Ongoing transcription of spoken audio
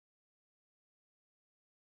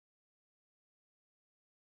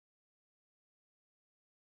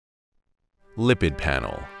Lipid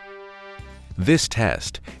panel. This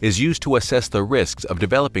test is used to assess the risks of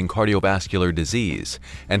developing cardiovascular disease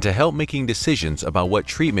and to help making decisions about what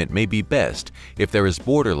treatment may be best if there is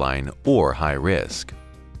borderline or high risk.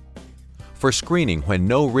 For screening when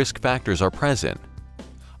no risk factors are present,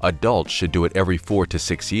 adults should do it every 4 to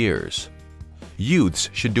 6 years. Youths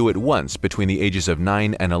should do it once between the ages of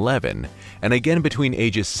 9 and 11 and again between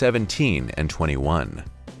ages 17 and 21.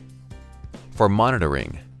 For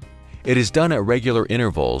monitoring, it is done at regular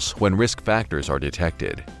intervals when risk factors are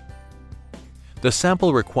detected. The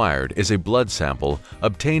sample required is a blood sample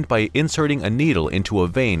obtained by inserting a needle into a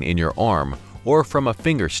vein in your arm or from a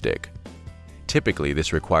finger stick. Typically,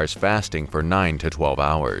 this requires fasting for 9 to 12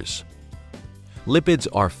 hours. Lipids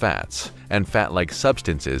are fats and fat-like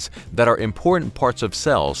substances that are important parts of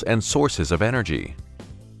cells and sources of energy.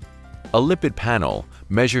 A lipid panel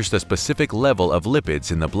measures the specific level of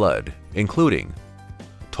lipids in the blood, including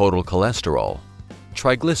total cholesterol,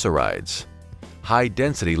 triglycerides,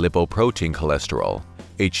 high-density lipoprotein cholesterol,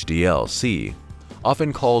 HDL-C,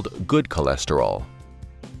 often called good cholesterol,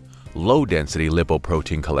 low-density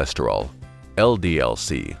lipoprotein cholesterol,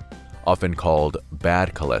 LDL-C, often called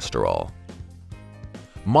bad cholesterol.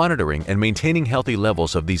 Monitoring and maintaining healthy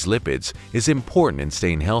levels of these lipids is important in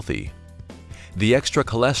staying healthy. The extra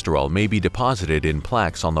cholesterol may be deposited in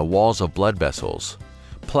plaques on the walls of blood vessels.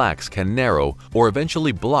 Plaques can narrow or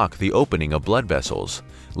eventually block the opening of blood vessels,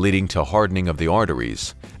 leading to hardening of the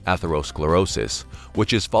arteries, atherosclerosis,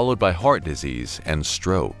 which is followed by heart disease and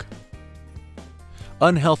stroke.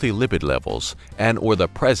 Unhealthy lipid levels and/or the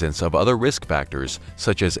presence of other risk factors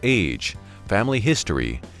such as age, family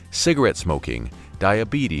history, cigarette smoking,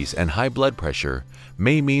 diabetes, and high blood pressure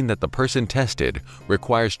may mean that the person tested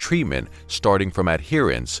requires treatment starting from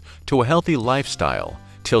adherence to a healthy lifestyle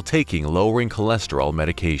till taking lowering cholesterol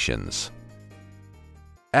medications.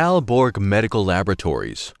 Al Borg Medical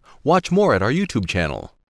Laboratories. Watch more at our YouTube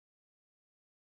channel.